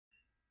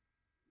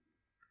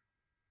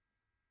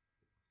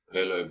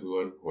Hello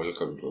everyone,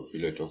 welcome to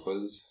Affiliate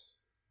Offers.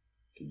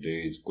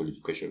 Today's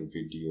qualification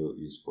video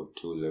is for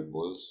two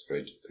levels: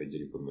 write page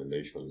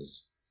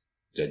recommendations,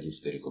 judge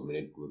if the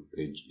recommended web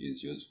page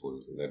is useful,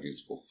 that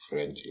is for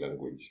French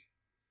language.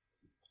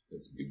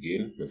 Let's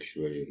begin. Make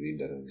sure you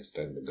read and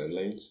understand the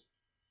guidelines.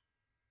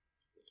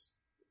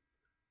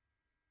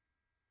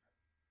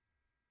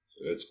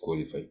 So let's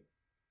qualify.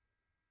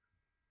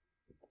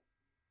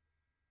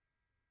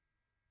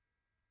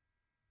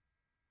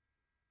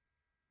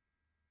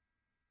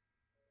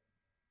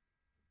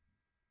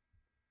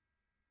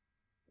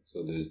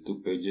 So there's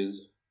two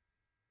pages,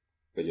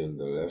 page on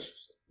the left,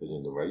 page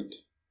on the right.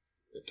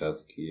 The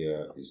task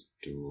here is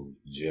to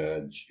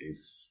judge if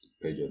the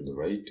page on the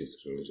right is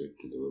related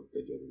to the web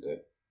page on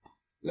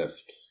the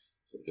left.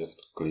 So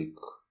just click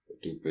the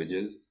two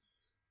pages,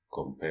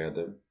 compare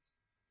them,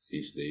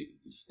 see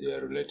if they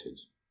are related.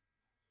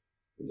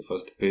 In the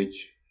first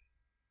page,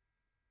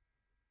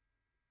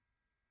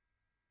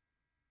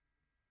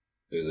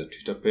 there is a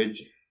Twitter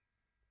page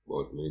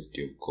about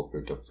Ministry of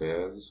Corporate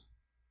Affairs,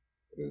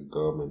 the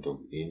Government of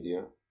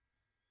India.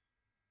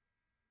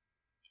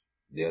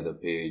 The other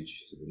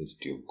page is the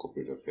Ministry of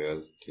Corporate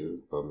Affairs, still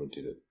Government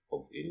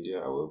of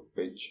India, a web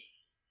page,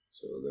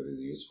 so that is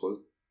useful.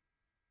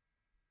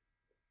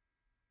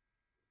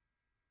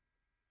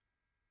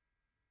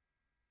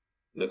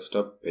 Next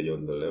up, page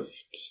on the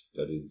left,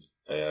 that is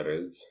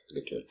IRS,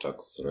 get your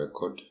tax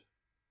record.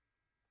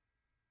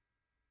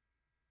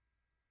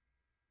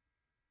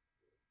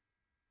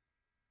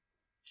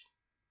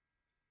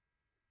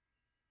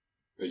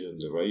 Page on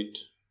the right,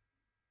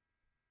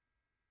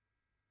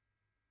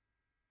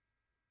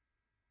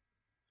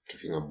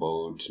 talking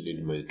about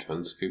need my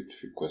transcript,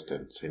 request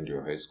and send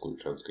your high school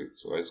transcript.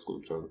 So high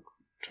school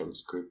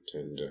transcript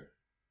and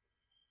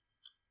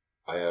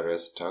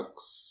IRS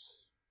tax,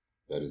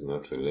 that is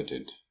not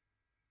related,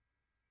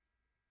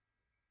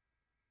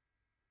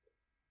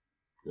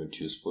 not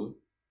useful.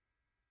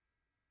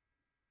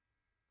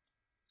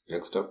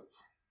 Next up,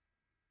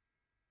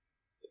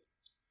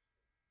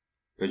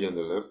 page on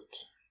the left,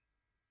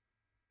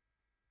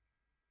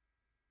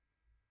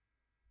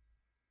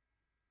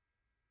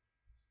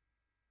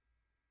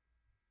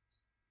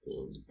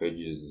 the page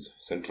is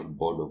Central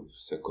Board of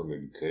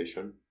Secondary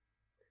Education,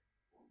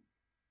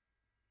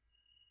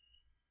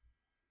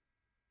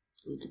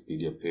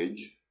 Wikipedia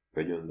page.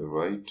 Page on the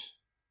right,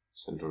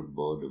 Central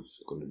Board of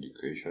Secondary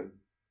Education,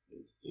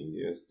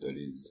 India, that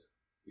is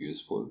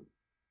useful.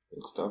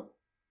 Next up,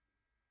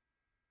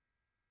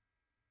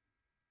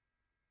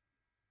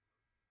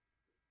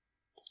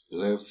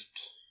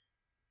 left,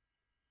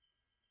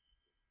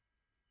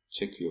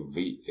 check your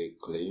VA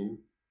claim.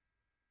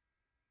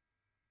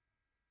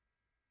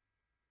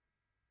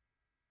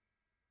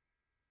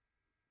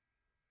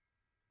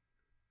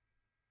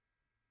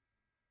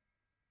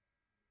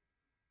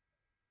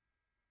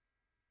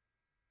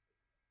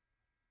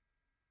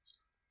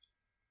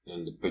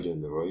 And the page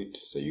on the right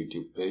is a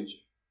YouTube page.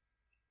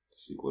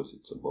 Let's see what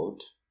it's about.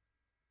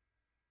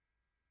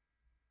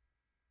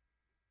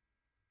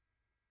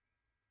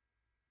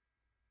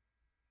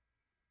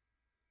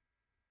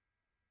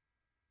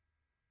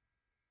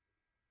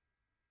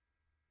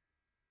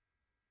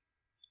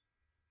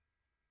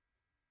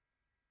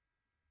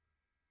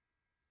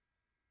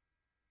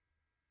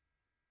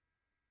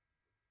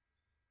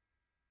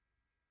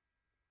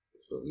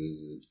 So this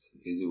is an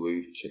easy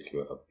way to check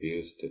your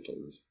appeal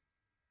status.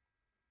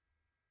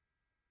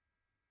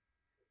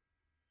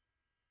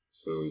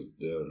 So is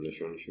there a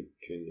relationship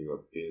between your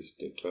appeal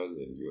status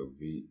and your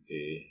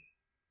VA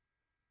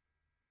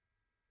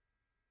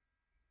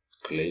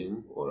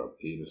claim or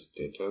appeal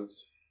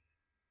status?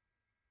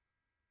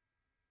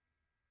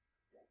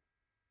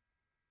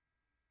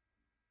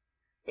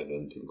 I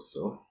don't think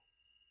so.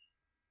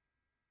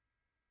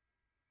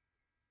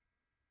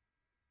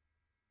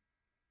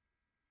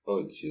 Oh,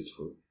 it's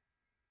useful.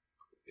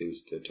 Appeal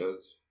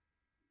status,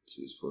 it's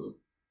useful.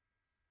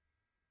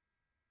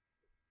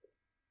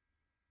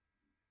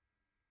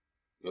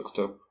 Next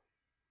up,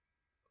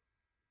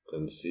 you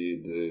can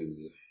see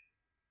there's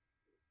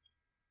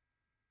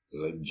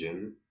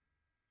legend,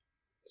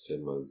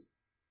 same as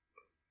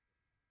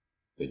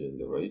page on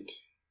the right.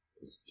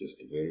 Let's just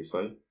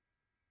verify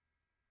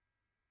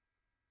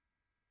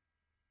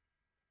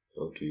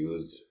how to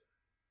use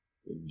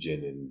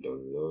Gen and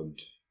download.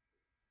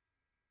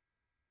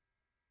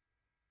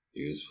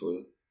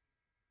 Useful.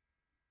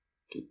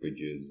 Two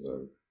pages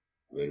are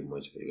very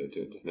much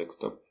related.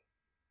 Next up,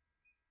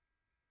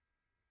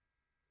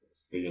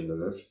 page on the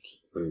left,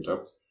 bring it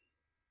up.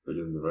 Page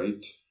on the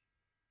right,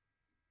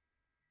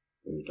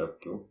 bring it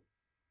up too.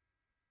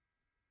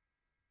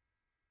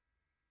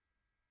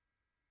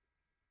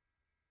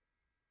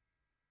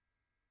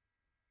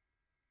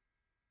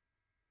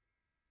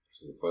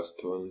 So the first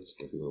one is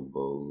talking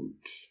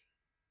about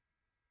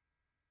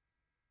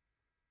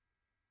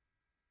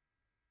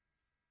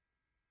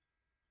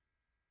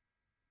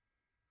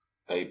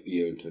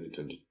IPL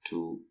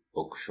 2022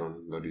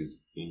 auction, that is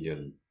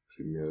Indian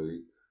Premier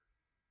League.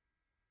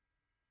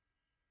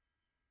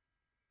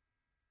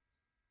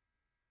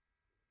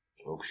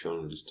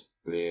 auction, list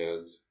of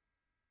players.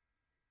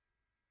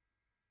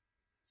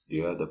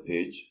 The other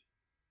page,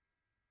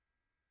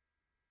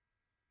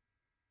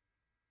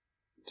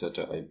 it's at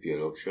an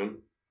IPL auction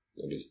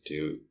that is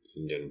still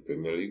Indian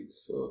Premier League,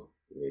 so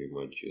very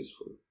much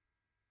useful.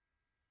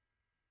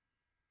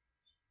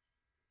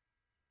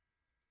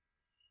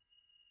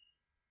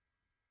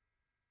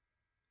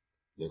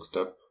 Next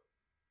up,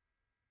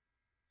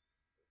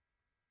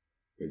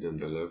 page on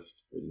the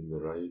left, page on the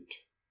right,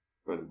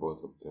 open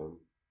both of them,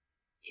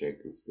 check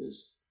if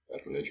there's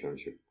a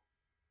relationship.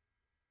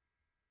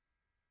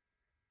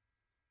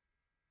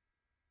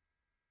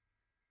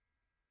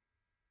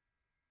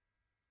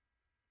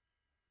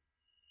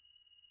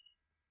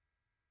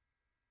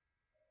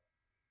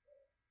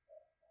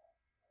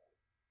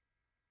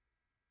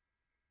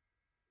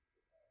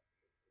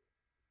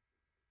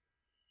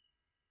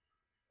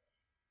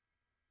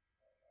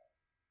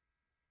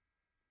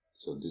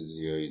 So this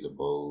here is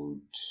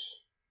about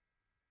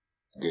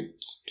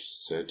get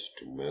set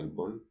to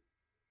Melbourne,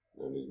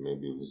 that is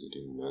maybe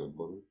visiting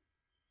Melbourne.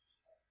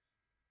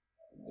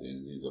 This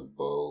is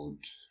about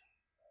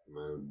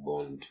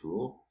Melbourne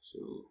tour, so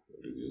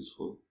very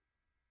useful.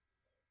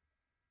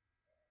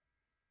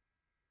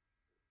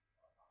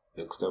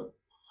 Next up,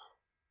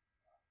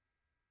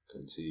 you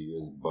can see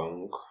US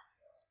Bank.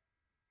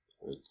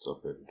 It's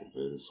open to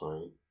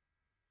verify.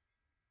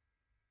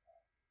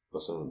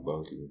 Personal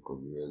banking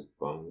from US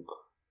Bank.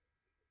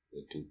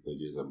 The two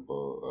pages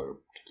above are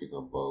talking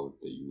about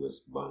the US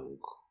Bank,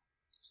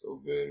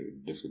 so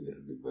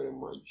definitely very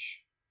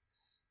much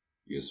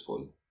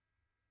useful.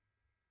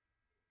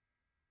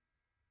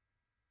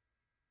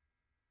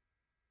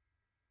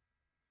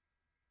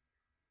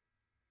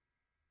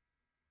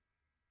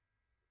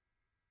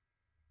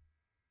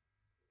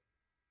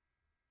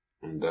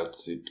 And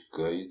that's it,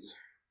 guys.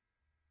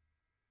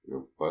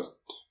 You've passed.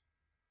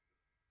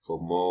 For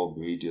more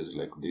videos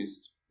like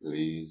this,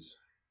 please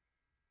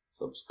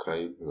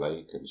subscribe,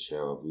 like, and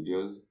share our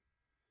videos.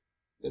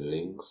 The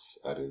links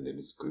are in the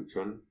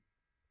description.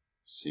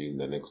 See you in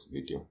the next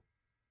video.